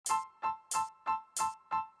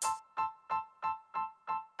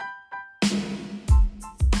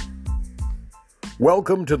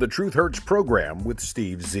Welcome to the Truth Hurts program with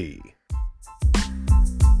Steve Z.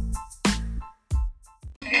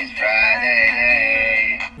 It's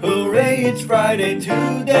Friday. Hooray, it's Friday.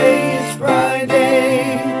 Today is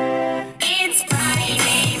Friday. It's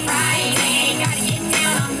Friday, Friday. Gotta get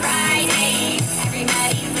down on Friday.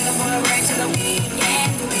 Everybody's looking forward to the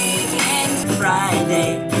weekend.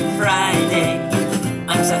 Friday, Friday.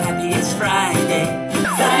 I'm so happy it's Friday.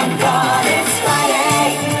 Thank God it's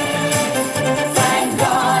Friday. Thank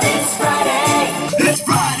God it's Friday. It's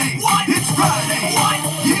Friday. What? It's Friday. What?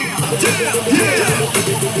 Yeah.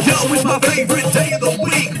 Yo, it's my favorite day of the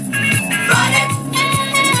week. Friday.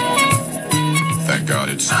 Thank God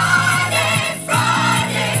it's Friday,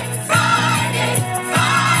 Friday, Friday,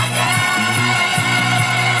 Friday.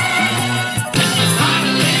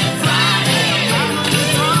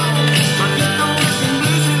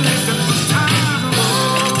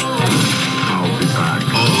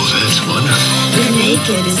 Oh, that's wonderful. You're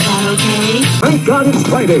naked, is that okay? Thank God it's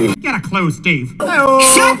Friday. Get a clue, Steve.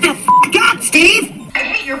 Shut the f*** up, Steve! I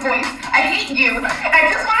hate your voice. I hate you.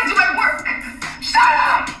 I just want to do my work. Shut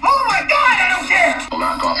up! Oh my God, I don't care. We'll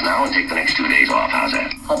knock off now and take the next 2 days off. How's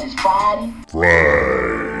that? Cause it's Friday.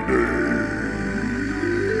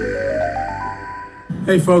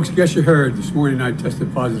 Hey folks, guess you heard this morning I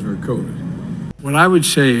tested positive for COVID. What I would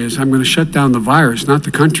say is I'm going to shut down the virus, not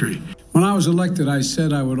the country. When I was elected, I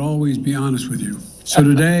said I would always be honest with you. So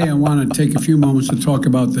today I want to take a few moments to talk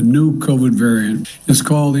about the new COVID variant. It's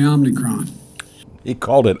called the Omicron. He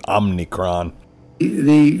called it Omnicron.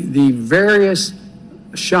 The various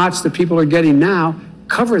shots that people are getting now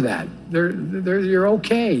cover that. You're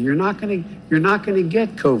okay. You're not going to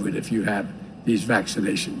get COVID if you have these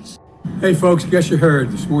vaccinations. Hey folks, guess you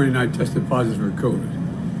heard this morning I tested positive for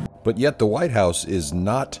COVID. But yet the White House is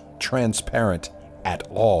not transparent at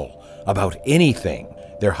all about anything.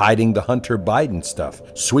 They're hiding the Hunter Biden stuff,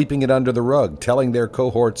 sweeping it under the rug, telling their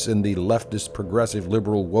cohorts in the leftist, progressive,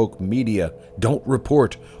 liberal, woke media, don't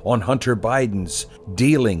report on Hunter Biden's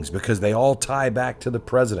dealings because they all tie back to the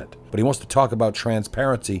president. But he wants to talk about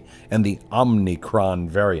transparency and the Omicron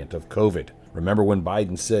variant of COVID. Remember when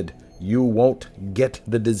Biden said, you won't get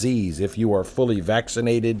the disease if you are fully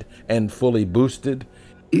vaccinated and fully boosted?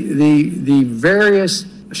 The various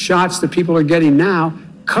shots that people are getting now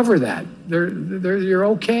cover that. You're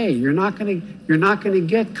okay. You're not going to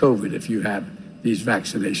get COVID if you have these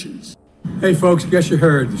vaccinations. Hey folks, guess you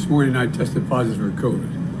heard this morning I tested positive for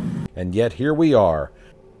COVID. And yet here we are,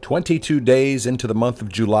 22 days into the month of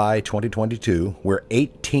July 2022. We're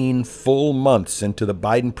 18 full months into the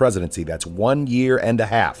Biden presidency. That's 1 year and a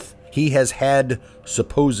half. He has had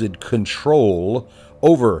supposed control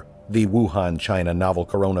over the Wuhan, China novel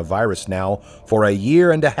coronavirus now for a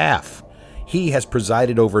year and a half. He has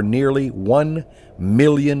presided over nearly 1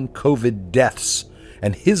 million COVID deaths,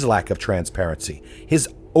 and his lack of transparency, his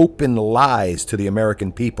open lies to the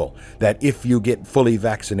American people that if you get fully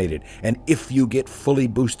vaccinated and if you get fully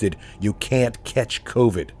boosted, you can't catch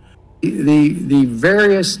COVID. The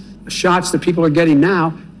various shots that people are getting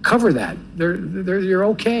now cover that. You're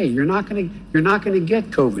okay. You're not going to get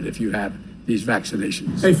COVID if you have these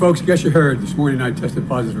vaccinations. Hey folks, guess you heard this morning I tested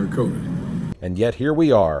positive for COVID. And yet here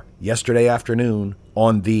we are, yesterday afternoon,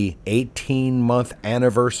 on the 18-month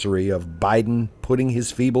anniversary of Biden putting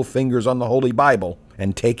his feeble fingers on the Holy Bible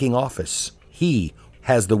and taking office. He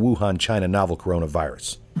has the Wuhan, China novel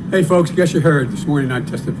coronavirus. Hey folks, guess you heard this morning I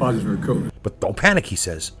tested positive for COVID. But don't panic, he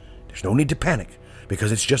says. There's no need to panic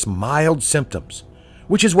because it's just mild symptoms,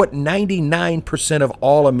 which is what 99% of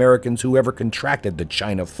all Americans who ever contracted the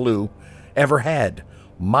China flu ever had.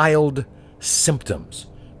 Mild symptoms.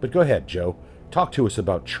 But go ahead, Joe. Talk to us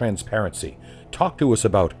about transparency. Talk to us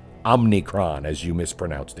about Omicron, as you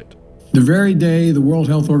mispronounced it. The very day the World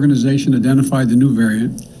Health Organization identified the new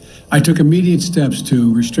variant, I took immediate steps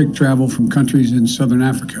to restrict travel from countries in southern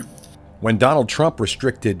Africa. When Donald Trump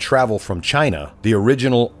restricted travel from China, the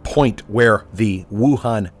original point where the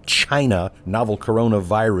Wuhan, China novel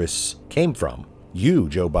coronavirus came from, you,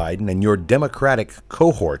 Joe Biden, and your Democratic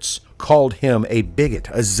cohorts called him a bigot,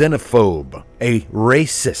 a xenophobe, a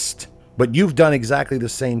racist. But you've done exactly the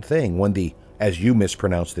same thing when the, as you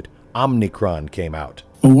mispronounced it, Omicron came out.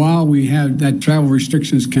 But while we have that travel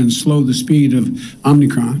restrictions can slow the speed of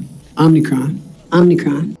Omicron. Omicron.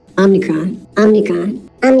 Omicron. Omicron. Omicron.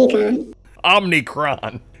 Omicron.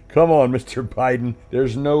 Omicron. Come on, Mr. Biden.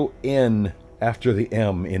 There's no N after the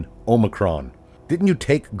M in Omicron. Didn't you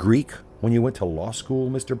take Greek when you went to law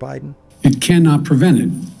school, Mr. Biden? It cannot prevent it.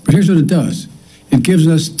 But here's what it does. It gives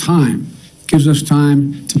us time. It gives us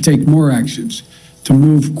time to take more actions, to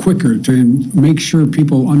move quicker, to make sure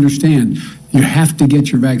people understand you have to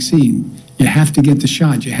get your vaccine. You have to get the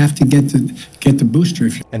shot. You have to get the booster.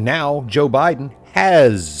 And now Joe Biden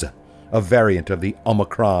has a variant of the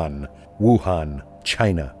Omicron, Wuhan,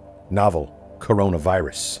 China, novel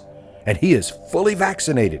coronavirus. And he is fully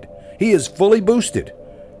vaccinated. He is fully boosted.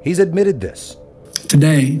 He's admitted this.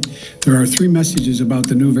 Today, there are 3 messages about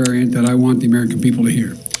the new variant that I want the American people to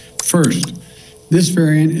hear. First, this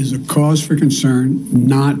variant is a cause for concern,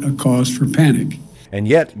 not a cause for panic. And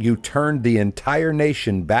yet you turned the entire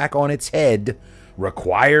nation back on its head,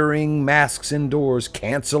 requiring masks indoors,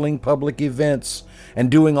 canceling public events, and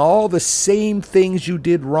doing all the same things you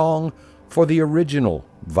did wrong for the original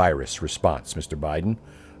virus response, Mr. Biden.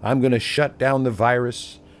 I'm going to shut down the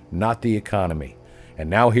virus, not the economy. And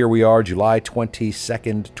now here we are, July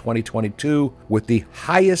 22nd, 2022, with the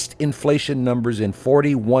highest inflation numbers in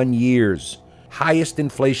 41 years. Highest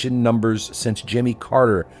inflation numbers since Jimmy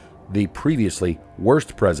Carter, the previously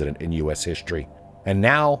worst president in U.S. history. And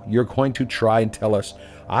now you're going to try and tell us,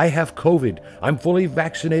 I have COVID, I'm fully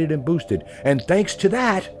vaccinated and boosted, and thanks to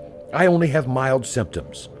that, I only have mild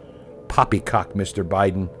symptoms. Poppycock, Mr.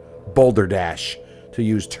 Biden, boulder dash, to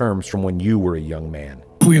use terms from when you were a young man.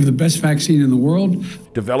 We have the best vaccine in the world.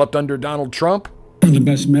 Developed under Donald Trump. The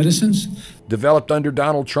best medicines. Developed under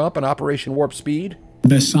Donald Trump and Operation Warp Speed. The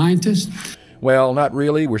best scientists. Well, not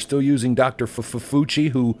really. We're still using Dr.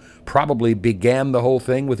 Fauci, who probably began the whole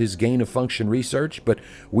thing with his gain-of-function research, but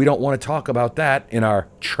we don't want to talk about that in our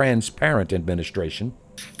transparent administration.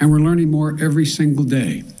 And we're learning more every single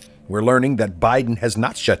day. We're learning that Biden has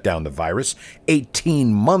not shut down the virus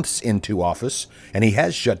 18 months into office, and he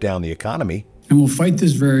has shut down the economy. And we'll fight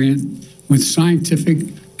this variant with scientific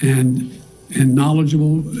and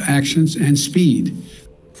knowledgeable actions and speed.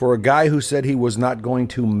 For a guy who said he was not going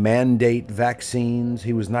to mandate vaccines,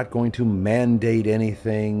 he was not going to mandate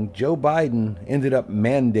anything, Joe Biden ended up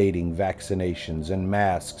mandating vaccinations and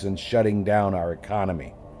masks and shutting down our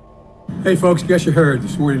economy. Hey folks, guess you heard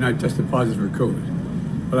this morning I tested positive for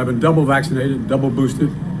COVID. But I've been double vaccinated, double boosted.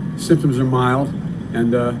 Symptoms are mild,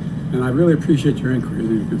 and I really appreciate your inquiries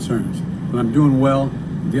and your concerns. But I'm doing well,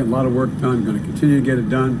 I'm getting a lot of work done, I'm going to continue to get it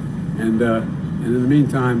done, and in the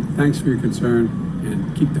meantime, thanks for your concern.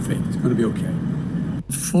 And keep the faith. It's going to be okay.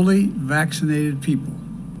 Fully vaccinated people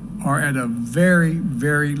are at a very,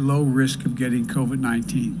 very low risk of getting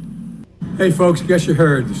COVID-19. Hey, folks, guess you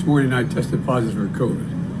heard this morning I tested positive for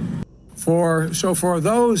COVID. So for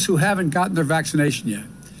those who haven't gotten their vaccination yet,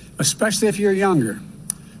 especially if you're younger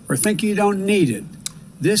or think you don't need it,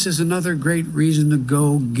 this is another great reason to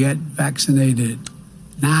go get vaccinated.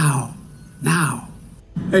 Now.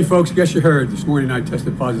 Hey, folks, guess you heard this morning I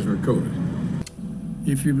tested positive for COVID.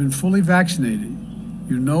 If you've been fully vaccinated,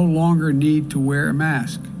 you no longer need to wear a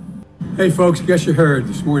mask. Hey folks, guess you heard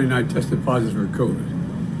this morning I tested positive for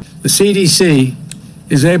COVID. The CDC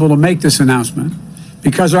is able to make this announcement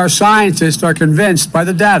because our scientists are convinced by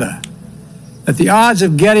the data that the odds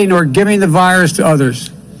of getting or giving the virus to others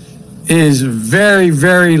is very,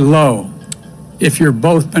 very low if you're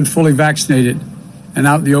both been fully vaccinated and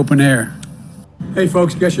out in the open air. Hey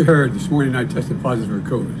folks, guess you heard this morning I tested positive for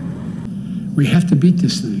COVID. We have to beat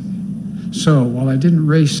this thing. So while I didn't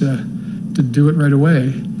race to do it right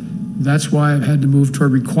away, that's why I've had to move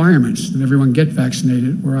toward requirements that everyone get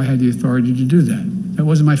vaccinated where I had the authority to do that. That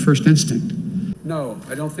wasn't my first instinct. No,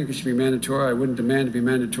 I don't think it should be mandatory. I wouldn't demand to be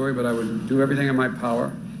mandatory, but I would do everything in my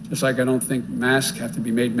power. Just like I don't think masks have to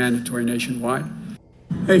be made mandatory nationwide.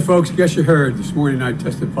 Hey folks, guess you heard this morning I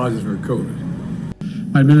tested positive for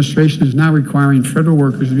COVID. My administration is now requiring federal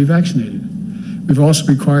workers to be vaccinated. We've also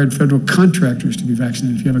required federal contractors to be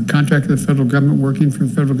vaccinated. If you have a contract with the federal government working for the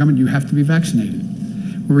federal government, you have to be vaccinated.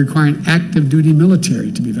 We're requiring active duty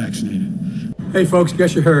military to be vaccinated. Hey folks,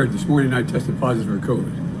 guess you heard this morning I tested positive for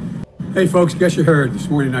COVID. Hey folks, guess you heard this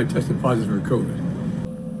morning I tested positive for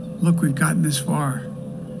COVID. Look, we've gotten this far.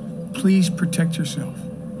 Please protect yourself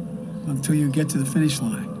until you get to the finish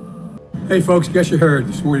line. Hey folks, guess you heard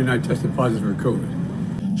this morning I tested positive for COVID.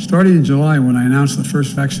 Starting in July, when I announced the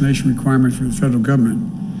first vaccination requirement for the federal government,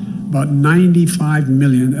 about 95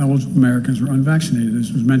 million eligible Americans were unvaccinated,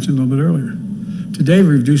 as was mentioned a little bit earlier. Today, we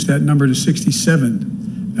reduced that number to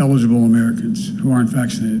 67 eligible Americans who aren't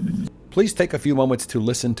vaccinated. Please take a few moments to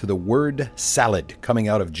listen to the word salad coming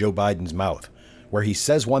out of Joe Biden's mouth, where he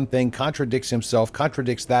says one thing, contradicts himself,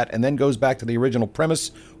 contradicts that, and then goes back to the original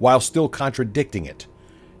premise while still contradicting it.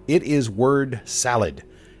 It is word salad.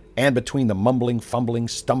 And between the mumbling, fumbling,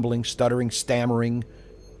 stumbling, stuttering, stammering,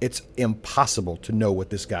 it's impossible to know what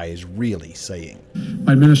this guy is really saying.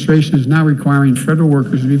 My administration is now requiring federal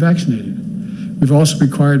workers to be vaccinated. We've also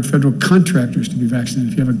required federal contractors to be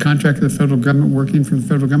vaccinated. If you have a contract with the federal government working for the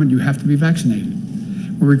federal government, you have to be vaccinated.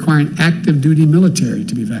 we're requiring active duty military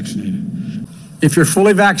to be vaccinated. If you're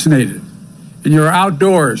fully vaccinated and you're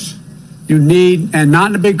outdoors, you need, and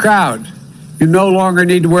not in a big crowd, you no longer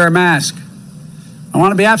need to wear a mask. I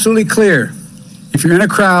want to be absolutely clear. If you're in a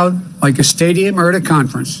crowd, like a stadium or at a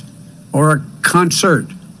conference or a concert,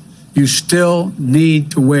 you still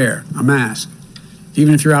need to wear a mask,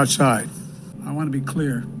 even if you're outside. I want to be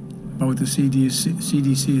clear about what the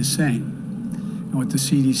CDC is saying and what the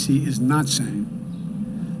CDC is not saying.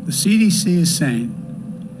 The CDC is saying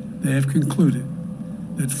they have concluded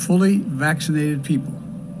that fully vaccinated people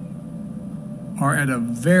are at a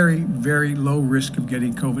very, very low risk of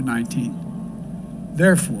getting COVID-19.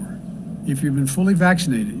 Therefore, if you've been fully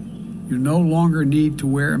vaccinated, you no longer need to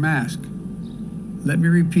wear a mask. Let me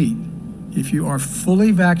repeat, if you are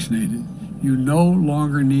fully vaccinated, you no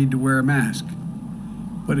longer need to wear a mask.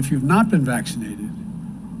 But if you've not been vaccinated,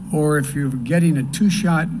 or if you're getting a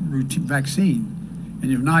 2-shot routine vaccine and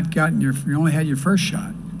you've not gotten you only had your first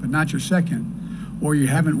shot, but not your second, or you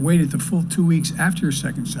haven't waited the full 2 weeks after your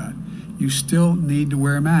second shot, you still need to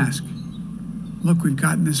wear a mask. Look, we've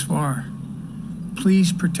gotten this far.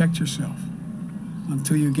 Please protect yourself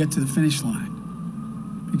until you get to the finish line.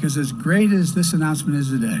 Because as great as this announcement is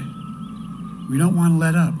today, we don't want to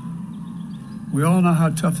let up. We all know how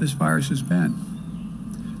tough this virus has been.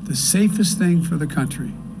 The safest thing for the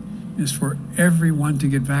country is for everyone to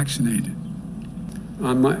get vaccinated.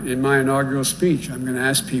 In my inaugural speech, I'm going to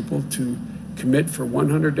ask people to commit for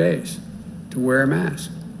 100 days to wear a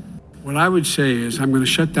mask. What I would say is I'm going to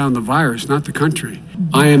shut down the virus, not the country.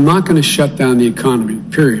 I am not going to shut down the economy,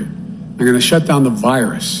 period. I'm going to shut down the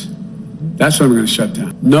virus. That's what I'm going to shut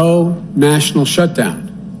down. No national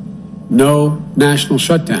shutdown. No national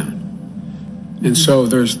shutdown. And so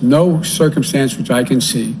there's no circumstance which I can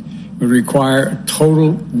see would require a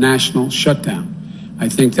total national shutdown. I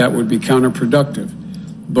think that would be counterproductive.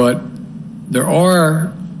 But there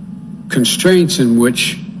are constraints in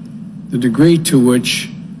which the degree to which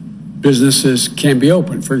businesses can be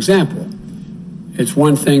open. For example, it's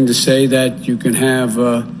one thing to say that you can have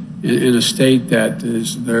in a state that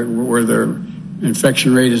is there, where their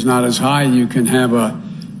infection rate is not as high, you can have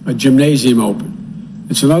a gymnasium open.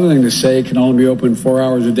 It's another thing to say it can only be open 4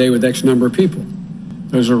 hours a day with X number of people.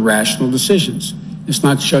 Those are rational decisions. It's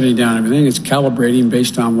not shutting down everything, it's calibrating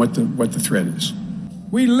based on what the threat is.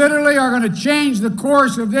 We literally are going to change the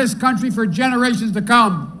course of this country for generations to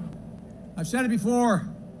come. I've said it before,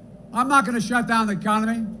 I'm not going to shut down the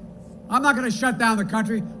economy. I'm not going to shut down the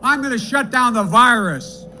country. I'm going to shut down the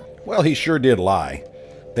virus. Well, he sure did lie.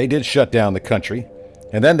 They did shut down the country,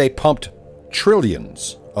 and then they pumped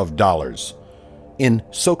trillions of dollars in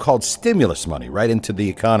so-called stimulus money right into the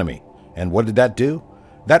economy. And what did that do?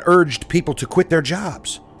 That urged people to quit their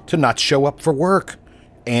jobs, to not show up for work.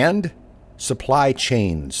 And supply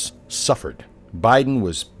chains suffered. Biden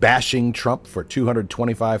was bashing Trump for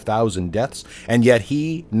 225,000 deaths, and yet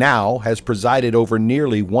he now has presided over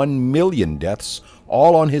nearly 1 million deaths,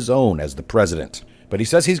 all on his own as the president. But he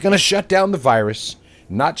says he's going to shut down the virus,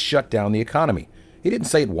 not shut down the economy. He didn't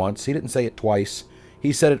say it once. He didn't say it twice.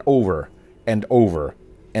 He said it over and over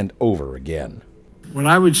and over again. What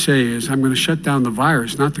I would say is I'm going to shut down the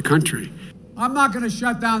virus, not the country. I'm not going to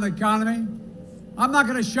shut down the economy. I'm not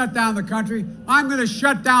going to shut down the country. I'm going to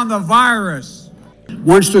shut down the virus.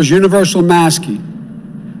 Once there's universal masking,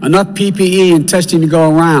 enough PPE and testing to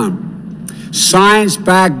go around,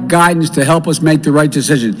 science-backed guidance to help us make the right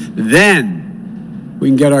decision, then we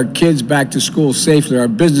can get our kids back to school safely, our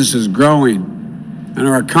businesses growing, and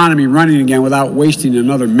our economy running again without wasting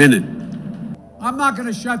another minute. I'm not going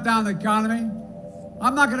to shut down the economy.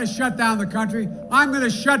 I'm not going to shut down the country. I'm going to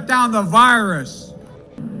shut down the virus.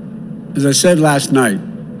 As I said last night,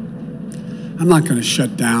 I'm not going to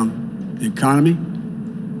shut down the economy.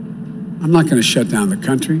 I'm not going to shut down the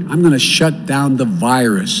country. I'm going to shut down the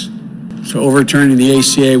virus. So overturning the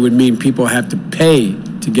ACA would mean people have to pay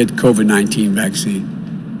to get the COVID-19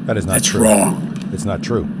 vaccine. That is not true. That's wrong. It's not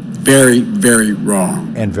true. Very, very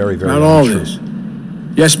wrong. And very, very not all untrue. this.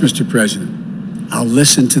 Yes, Mr. President, I'll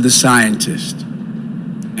listen to the scientists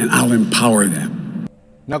and I'll empower them.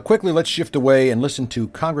 Now quickly, let's shift away and listen to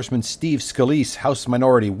Congressman Steve Scalise, House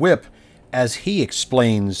Minority Whip, as he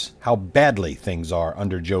explains how badly things are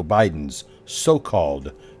under Joe Biden's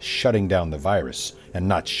so-called shutting down the virus and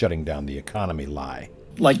not shutting down the economy lie.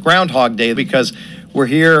 Like Groundhog Day, because we're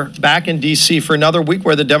here back in D.C. for another week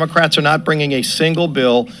where the Democrats are not bringing a single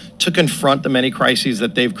bill to confront the many crises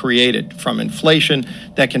that they've created, from inflation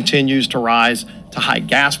that continues to rise to high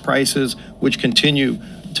gas prices, which continue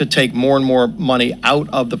to take more and more money out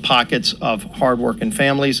of the pockets of hardworking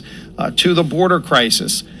families, to the border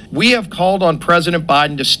crisis. We have called on President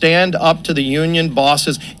Biden to stand up to the union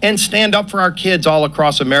bosses and stand up for our kids all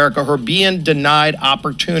across America who are being denied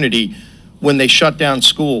opportunity when they shut down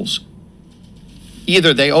schools.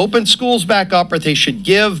 Either they open schools back up or they should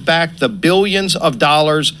give back the billions of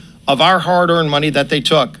dollars of our hard-earned money that they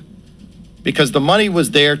took, because the money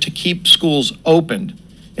was there to keep schools opened.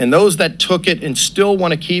 And those that took it and still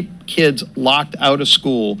want to keep kids locked out of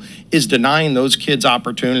school is denying those kids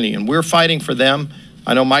opportunity. And we're fighting for them.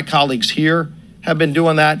 I know my colleagues here have been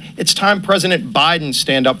doing that. It's time President Biden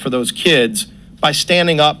stand up for those kids by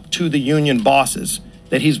standing up to the union bosses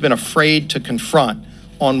that he's been afraid to confront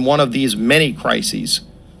on one of these many crises.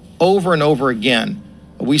 Over and over again,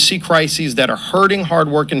 we see crises that are hurting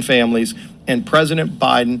hardworking families, and President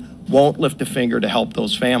Biden won't lift a finger to help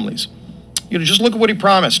those families. You know, just look at what he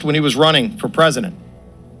promised when he was running for president.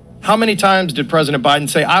 How many times did President Biden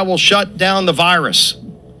say, I will shut down the virus?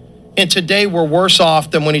 And today we're worse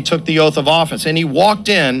off than when he took the oath of office. And he walked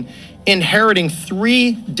in inheriting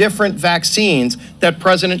 3 different vaccines that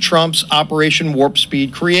President Trump's Operation Warp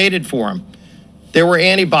Speed created for him. There were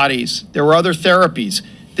antibodies, there were other therapies.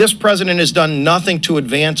 This president has done nothing to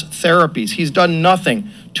advance therapies. He's done nothing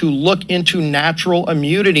to look into natural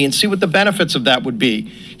immunity and see what the benefits of that would be.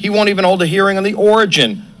 He won't even hold a hearing on the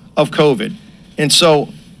origin of COVID. And so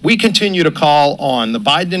we continue to call on the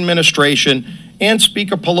Biden administration and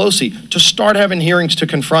Speaker Pelosi to start having hearings to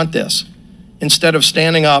confront this, instead of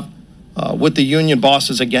standing up with the union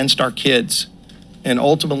bosses against our kids and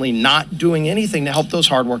ultimately not doing anything to help those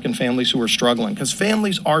hardworking families who are struggling, because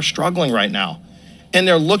families are struggling right now. And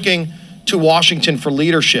they're looking to Washington for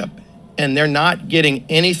leadership, and they're not getting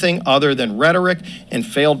anything other than rhetoric and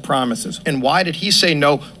failed promises. And why did he say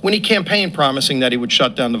no when he campaigned promising that he would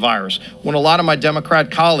shut down the virus? When a lot of my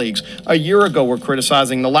Democrat colleagues a year ago were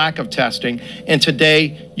criticizing the lack of testing, and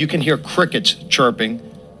today you can hear crickets chirping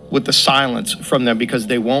with the silence from them because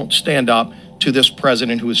they won't stand up to this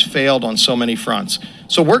president who has failed on so many fronts.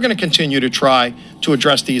 So we're going to continue to try to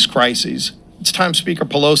address these crises. It's time Speaker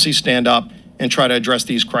Pelosi stand up and try to address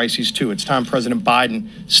these crises too. It's time President Biden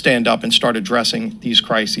stand up and start addressing these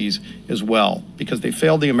crises as well, because they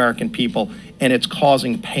failed the American people and it's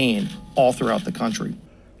causing pain all throughout the country.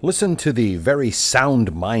 Listen to the very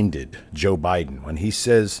sound-minded Joe Biden when he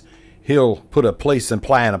says he'll put a place and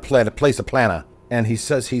plan, a place a planner, and he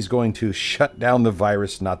says he's going to shut down the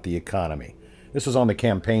virus, not the economy. This was on the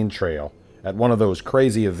campaign trail at one of those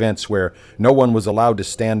crazy events where no one was allowed to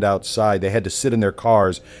stand outside. They had to sit in their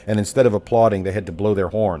cars, and instead of applauding, they had to blow their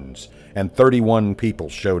horns. And 31 people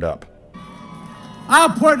showed up. I'll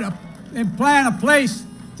put and plan a place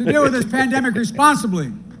to deal with this pandemic responsibly,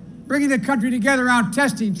 bringing the country together around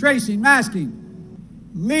testing, tracing, masking.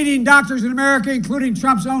 Leading doctors in America, including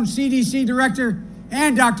Trump's own CDC director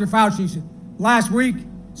and Dr. Fauci last week,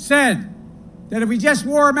 said that if we just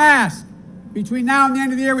wore a mask, between now and the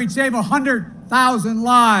end of the year, we'd save 100,000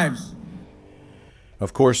 lives.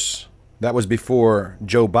 Of course, that was before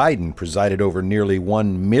Joe Biden presided over nearly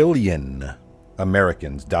 1 million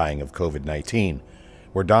Americans dying of COVID-19,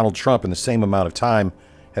 where Donald Trump, in the same amount of time,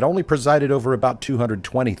 had only presided over about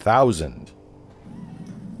 220,000.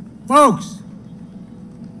 Folks,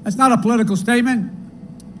 that's not a political statement.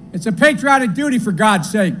 It's a patriotic duty, for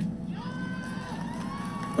God's sake.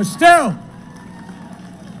 But still,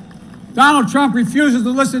 Donald Trump refuses to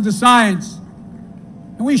listen to science.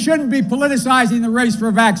 And we shouldn't be politicizing the race for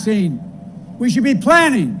a vaccine. We should be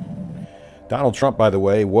planning. Donald Trump, by the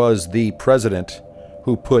way, was the president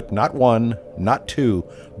who put not 1, not 2,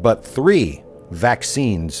 but 3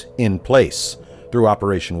 vaccines in place through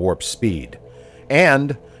Operation Warp Speed.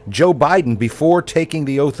 And Joe Biden, before taking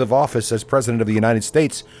the oath of office as President of the United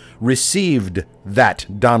States, received that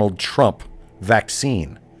Donald Trump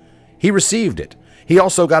vaccine. He received it. He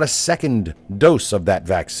also got a second dose of that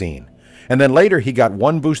vaccine. And then later he got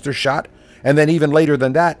 1 booster shot, and then even later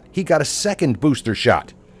than that, he got a second booster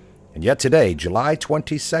shot. And yet today, July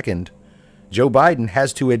 22nd, Joe Biden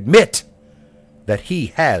has to admit that he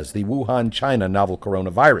has the Wuhan, China novel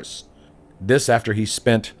coronavirus. This after he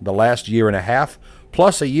spent the last year and a half,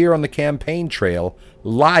 plus a year on the campaign trail,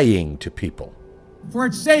 lying to people. For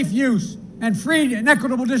its safe use and free and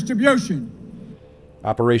equitable distribution.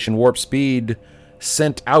 Operation Warp Speed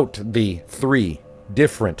sent out the 3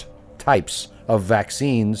 different types of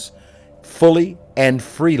vaccines fully and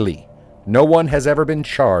freely. No one has ever been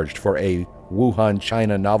charged for a Wuhan,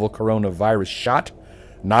 China novel coronavirus shot,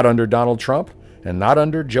 not under Donald Trump and not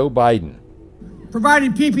under Joe Biden.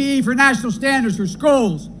 Providing PPE for national standards for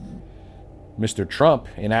schools. Mr. Trump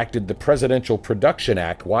enacted the Presidential Production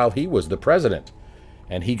Act while he was the president,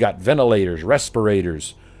 and he got ventilators,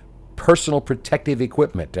 respirators, personal protective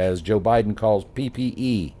equipment, as Joe Biden calls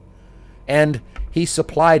PPE, and he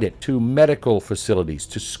supplied it to medical facilities,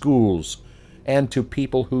 to schools, and to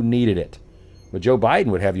people who needed it. But Joe Biden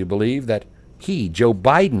would have you believe that Joe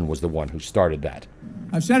Biden, was the one who started that.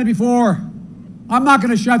 I've said it before. I'm not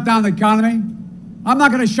going to shut down the economy. I'm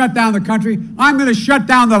not going to shut down the country. I'm going to shut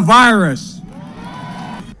down the virus.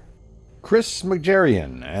 Chris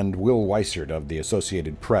Majarian and Will Weissert of the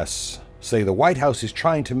Associated Press say the White House is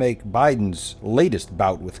trying to make Biden's latest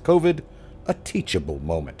bout with COVID a teachable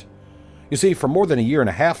moment. You see, for more than a year and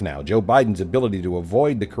a half now, Joe Biden's ability to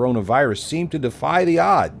avoid the coronavirus seemed to defy the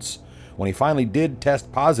odds. When he finally did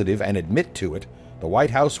test positive and admit to it, the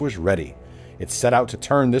White House was ready. It set out to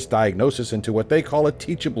turn this diagnosis into what they call a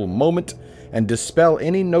teachable moment and dispel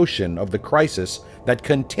any notion of the crisis that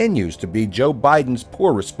continues to be Joe Biden's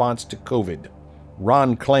poor response to COVID.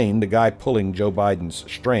 Ron Klain, the guy pulling Joe Biden's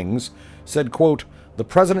strings, said, quote, "The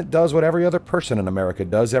president does what every other person in America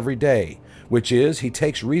does every day, which is he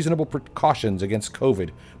takes reasonable precautions against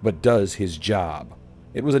COVID, but does his job."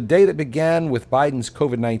 It was a day that began with Biden's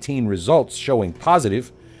COVID-19 results showing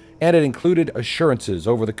positive, and it included assurances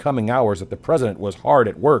over the coming hours that the president was hard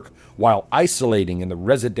at work while isolating in the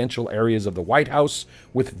residential areas of the White House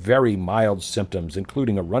with very mild symptoms,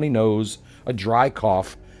 including a runny nose, a dry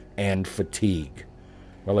cough, and fatigue.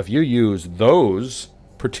 Well, if you use those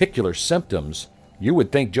particular symptoms, you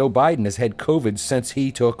would think Joe Biden has had COVID since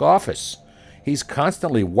he took office. He's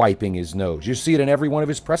constantly wiping his nose. You see it in every one of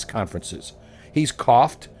his press conferences. He's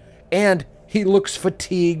coughed, and he looks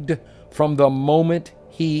fatigued from the moment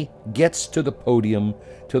he gets to the podium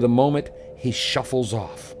to the moment he shuffles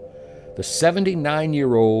off. The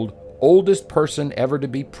 79-year-old, oldest person ever to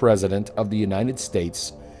be president of the United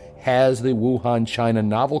States, has the Wuhan, China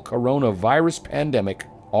novel coronavirus pandemic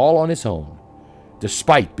all on his own,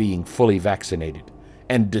 despite being fully vaccinated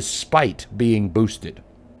and despite being boosted.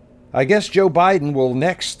 I guess Joe Biden will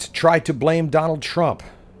next try to blame Donald Trump,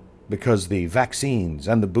 because the vaccines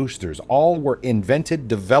and the boosters all were invented,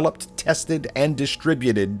 developed, tested, and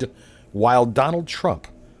distributed while Donald Trump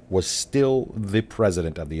was still the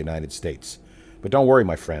president of the United States. But don't worry,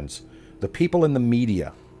 my friends. The people in the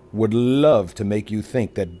media would love to make you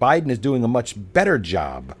think that Biden is doing a much better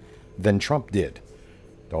job than Trump did.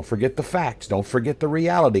 Don't forget the facts. Don't forget the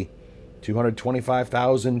reality.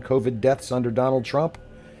 225,000 COVID deaths under Donald Trump.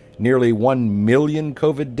 Nearly 1 million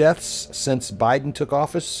COVID deaths since Biden took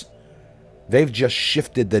office. They've just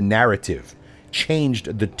shifted the narrative,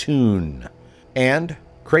 changed the tune. And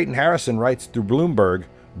Creighton Harrison writes through Bloomberg,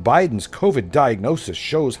 Biden's COVID diagnosis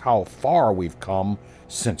shows how far we've come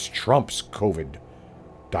since Trump's COVID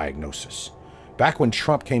diagnosis. Back when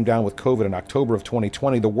Trump came down with COVID in October of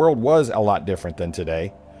 2020, the world was a lot different than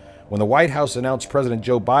today. When the White House announced President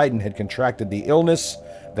Joe Biden had contracted the illness,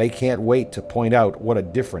 they can't wait to point out what a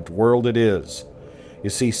different world it is. You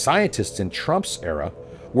see, scientists in Trump's era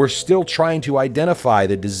were still trying to identify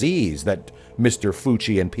the disease that Mr.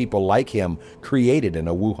 Fauci and people like him created in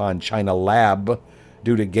a Wuhan, China lab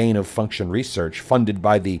due to gain-of-function research funded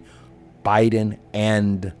by the Biden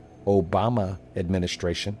and Obama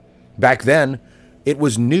administration. Back then, it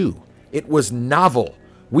was new. It was novel.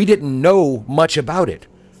 We didn't know much about it.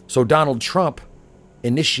 So Donald Trump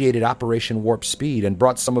initiated Operation Warp Speed and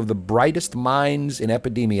brought some of the brightest minds in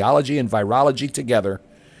epidemiology and virology together,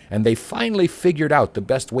 and they finally figured out the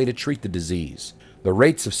best way to treat the disease. The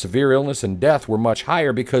rates of severe illness and death were much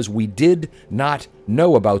higher because we did not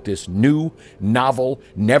know about this new, novel,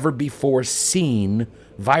 never-before-seen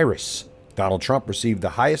virus. Donald Trump received the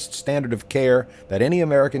highest standard of care that any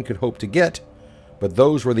American could hope to get, but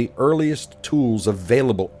those were the earliest tools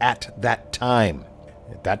available at that time.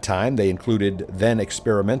 At that time, they included then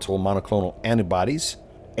experimental monoclonal antibodies,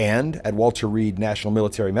 and at Walter Reed National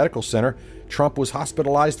Military Medical Center, Trump was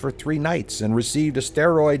hospitalized for 3 nights and received a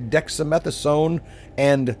steroid dexamethasone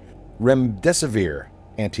and remdesivir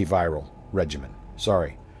antiviral regimen.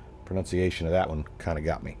 Sorry, pronunciation of that one kind of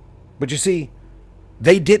got me. But you see,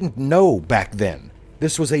 they didn't know back then.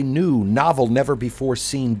 This was a new, novel,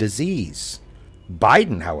 never-before-seen disease.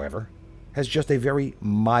 Biden, however, has just a very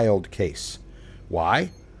mild case.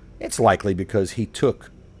 Why? It's likely because he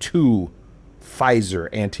took 2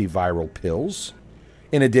 Pfizer antiviral pills,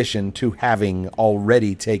 in addition to having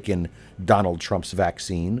already taken Donald Trump's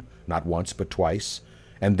vaccine, not once but twice,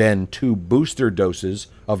 and then 2 booster doses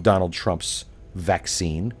of Donald Trump's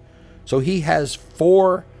vaccine. So he has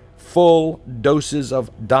 4 full doses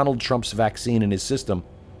of Donald Trump's vaccine in his system,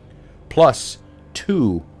 plus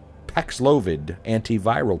 2 Paxlovid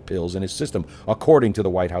antiviral pills in his system, according to the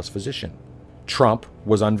White House physician. Trump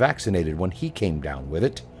was unvaccinated when he came down with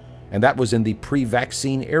it, and that was in the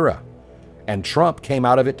pre-vaccine era. And Trump came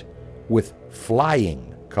out of it with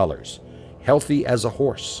flying colors, healthy as a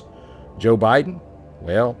horse. Joe Biden,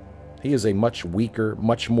 well, he is a much weaker,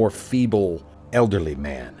 much more feeble, elderly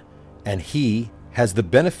man. And he has the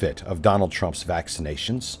benefit of Donald Trump's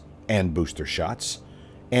vaccinations and booster shots,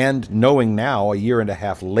 and knowing now, a year and a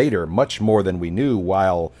half later, much more than we knew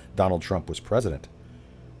while Donald Trump was president.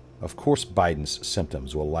 Of course, Biden's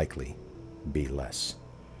symptoms will likely be less.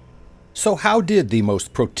 So how did the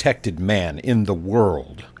most protected man in the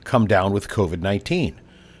world come down with COVID-19?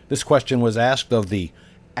 This question was asked of the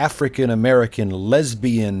African-American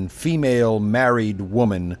lesbian female married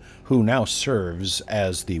woman who now serves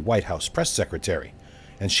as the White House press secretary.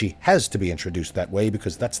 And she has to be introduced that way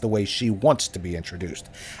because that's the way she wants to be introduced.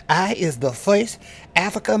 I is the first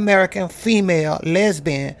African-American female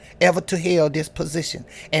lesbian ever to hold this position.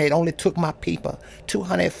 And it only took my people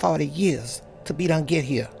 240 years to be done get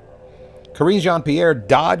here. Karine Jean-Pierre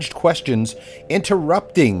dodged questions,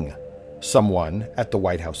 interrupting someone at the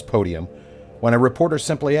White House podium when a reporter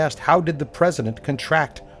simply asked, how did the president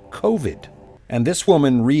contract COVID? And this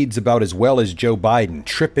woman reads about as well as Joe Biden,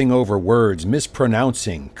 tripping over words,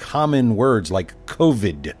 mispronouncing common words like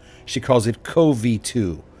COVID. She calls it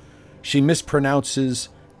CoV-2. She mispronounces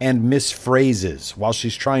and misphrases while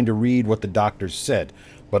she's trying to read what the doctors said.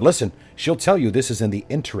 But listen, she'll tell you this is in the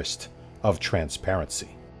interest of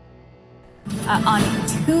transparency. On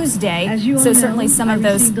Tuesday, so certainly some of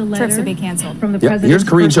those trips would be canceled. From the president. Here's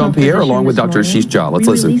Karine Jean-Pierre along with Dr. Ashish Jha. Let's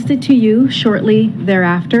listen. We released it to you shortly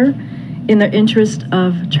thereafter in the interest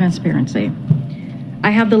of transparency. I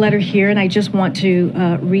have the letter here, and I just want to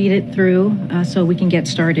read it through so we can get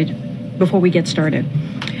started, before we get started.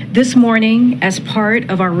 This morning, as part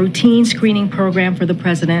of our routine screening program for the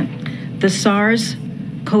president, the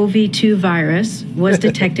SARS-CoV-2 virus was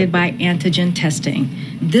detected by antigen testing.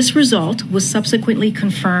 This result was subsequently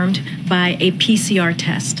confirmed by a PCR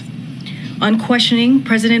test. On questioning,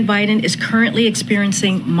 President Biden is currently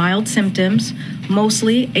experiencing mild symptoms,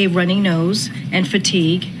 mostly a runny nose and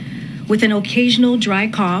fatigue, with an occasional dry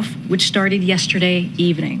cough, which started yesterday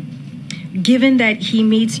evening. Given that he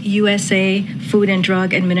meets USA Food and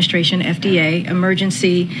Drug Administration, FDA,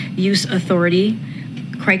 Emergency Use Authority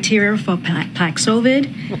criteria for Paxlovid,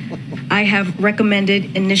 I have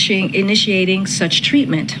recommended initiating such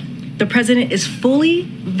treatment. The president is fully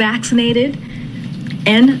vaccinated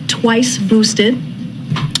and twice boosted,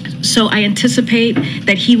 so I anticipate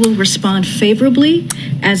that he will respond favorably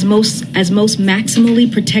as most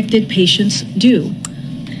maximally protected patients do.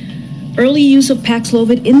 Early use of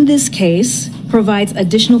Paxlovid in this case provides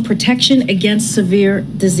additional protection against severe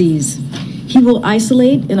disease. He will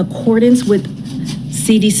isolate in accordance with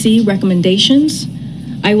CDC recommendations.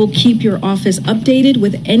 I will keep your office updated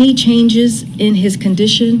with any changes in his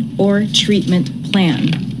condition or treatment plan.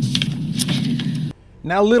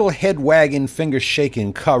 Now, little head-wagging,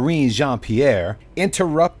 finger-shaking Karine Jean-Pierre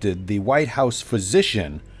interrupted the White House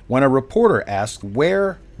physician when a reporter asked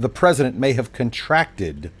where the president may have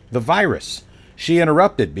contracted the virus. She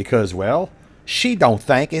interrupted because, well, she don't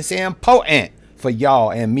think it's important for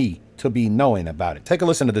y'all and me to be knowing about it. Take a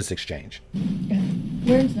listen to this exchange.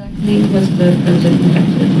 Where exactly was the president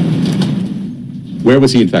infected? Where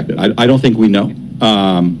was he infected? I don't think we know.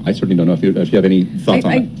 I certainly don't know if you have any thoughts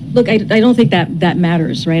on that. Look, I don't think that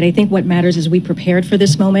matters, right? I think what matters is we prepared for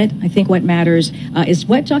this moment. I think what matters is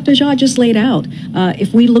what Dr. Jha just laid out.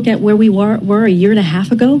 If we look at where we were a year and a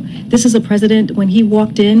half ago, this is a president, when he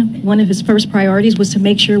walked in, one of his first priorities was to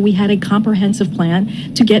make sure we had a comprehensive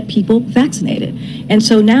plan to get people vaccinated. And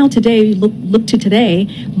so now today, look to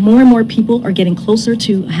today, more and more people are getting closer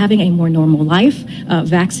to having a more normal life.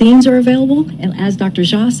 Vaccines are available. And as Dr.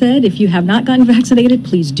 Jha said, if you have not gotten vaccinated,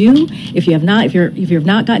 please do. If you have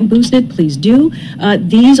not gotten boosted, please do.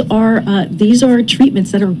 These are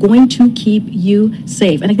treatments that are going to keep you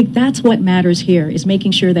safe. And I think that's what matters here, is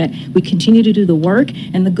making sure that we continue to do the work.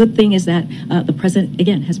 And the good thing is that the president,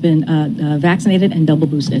 again, has been vaccinated and double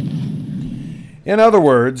boosted. In other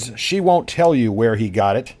words, she won't tell you where he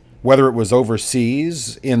got it, whether it was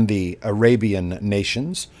overseas in the Arabian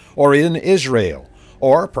nations or in Israel,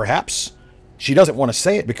 or perhaps she doesn't want to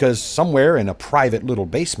say it because somewhere in a private little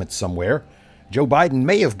basement somewhere, Joe Biden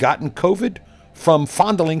may have gotten COVID from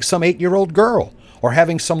fondling some 8-year-old girl or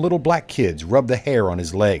having some little black kids rub the hair on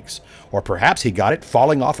his legs, or perhaps he got it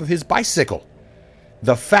falling off of his bicycle.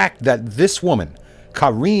 The fact that this woman,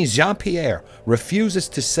 Karine Jean-Pierre, refuses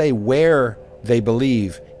to say where they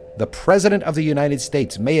believe the President of the United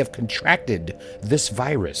States may have contracted this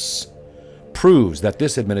virus proves that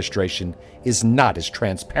this administration is not as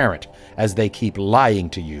transparent as they keep lying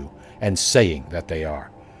to you and saying that they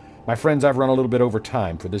are. My friends, I've run a little bit over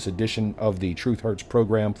time for this edition of the Truth Hurts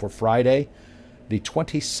program for Friday, the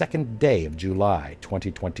 22nd day of July,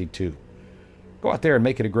 2022. Go out there and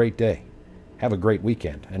make it a great day. Have a great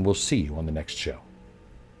weekend, and we'll see you on the next show.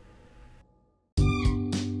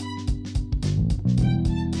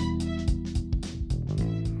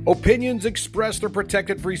 Opinions expressed are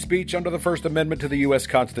protected free speech under the First Amendment to the U.S.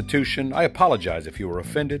 Constitution. I apologize if you were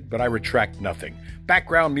offended, but I retract nothing.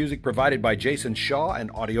 Background music provided by Jason Shaw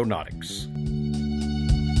and Audionautics.